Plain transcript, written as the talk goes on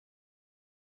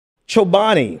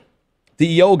Chobani, the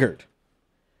yogurt.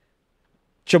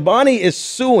 Chobani is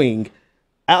suing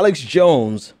Alex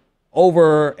Jones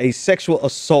over a sexual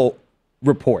assault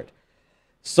report.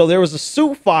 So there was a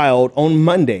suit filed on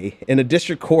Monday in a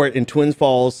district court in Twin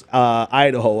Falls,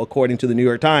 Idaho, according to the New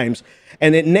York Times.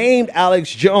 And it named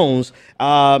Alex Jones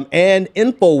and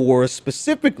InfoWars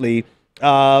specifically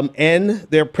and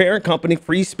their parent company,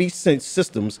 Free Speech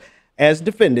Systems, as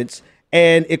defendants.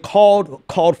 And it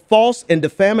called false and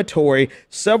defamatory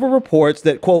several reports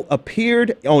that, quote,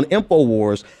 appeared on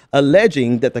InfoWars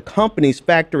alleging that the company's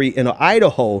factory in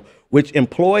Idaho, which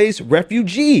employs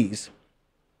refugees,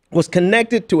 was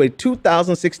connected to a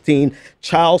 2016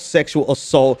 child sexual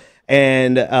assault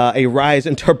and a rise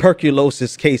in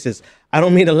tuberculosis cases. I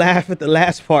don't mean to laugh at the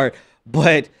last part,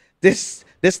 but this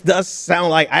does sound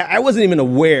like I wasn't even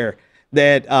aware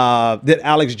that that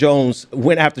Alex Jones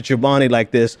went after Chobani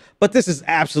like this, but this is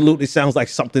absolutely sounds like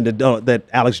something that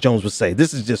Alex Jones would say.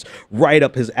 This is just right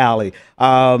up his alley.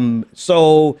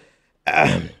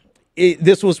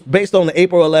 This was based on the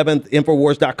April 11th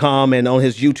Infowars.com, and on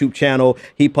his YouTube channel,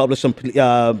 he published some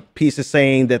pieces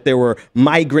saying that there were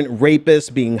migrant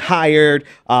rapists being hired,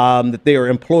 that they are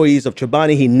employees of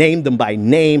Chobani. He named them by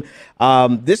name.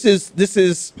 This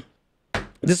is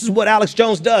what Alex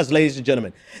Jones does, ladies and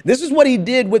gentlemen. This is what he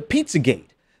did with Pizzagate.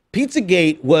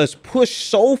 Pizzagate was pushed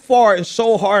so far and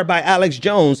so hard by Alex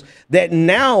Jones that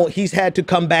now he's had to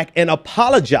come back and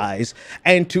apologize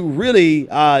and to really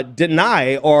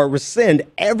deny or rescind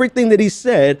everything that he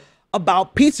said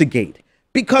about Pizzagate,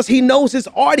 because he knows his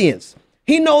audience.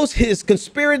 He knows his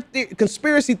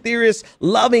conspiracy theorist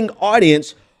loving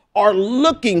audience are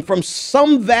looking from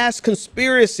some vast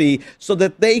conspiracy so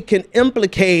that they can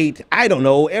implicate, I don't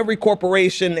know, every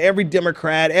corporation, every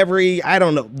Democrat, I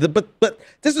don't know. But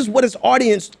this is what his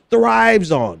audience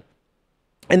thrives on.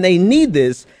 And they need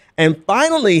this. And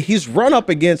finally, he's run up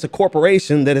against a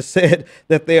corporation that has said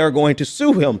that they are going to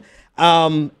sue him.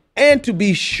 And to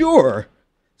be sure,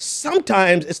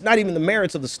 sometimes it's not even the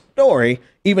merits of the story,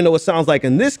 even though it sounds like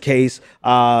in this case,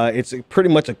 it's pretty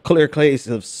much a clear case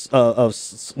of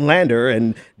slander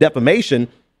and defamation.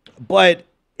 But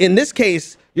in this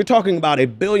case, you're talking about a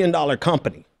billion-dollar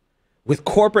company with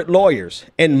corporate lawyers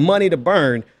and money to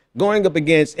burn going up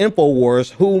against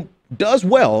InfoWars, who does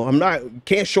well.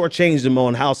 Can't shortchange them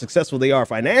on how successful they are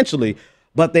financially,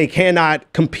 but they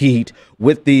cannot compete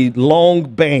with the long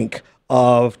bank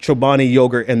of Chobani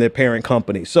Yogurt and their parent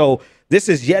company. So this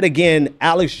is yet again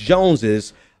Alex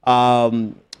Jones's, let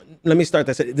me start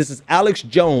that. This is Alex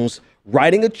Jones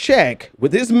writing a check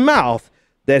with his mouth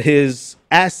that his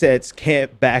assets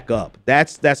can't back up.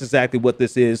 That's exactly what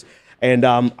this is. And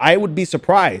I would be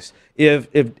surprised if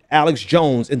Alex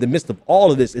Jones, in the midst of all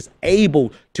of this, is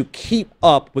able to keep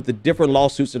up with the different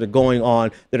lawsuits that are going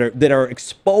on that are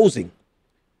exposing.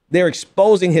 They're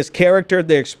exposing his character.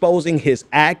 They're exposing his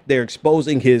act. They're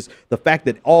exposing the fact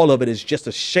that all of it is just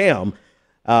a sham.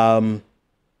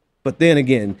 But then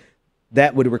again,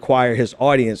 that would require his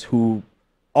audience, who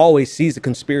always sees the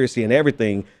conspiracy and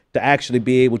everything, to actually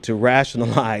be able to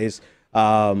rationalize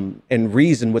and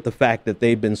reason with the fact that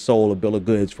they've been sold a bill of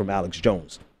goods from Alex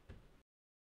Jones.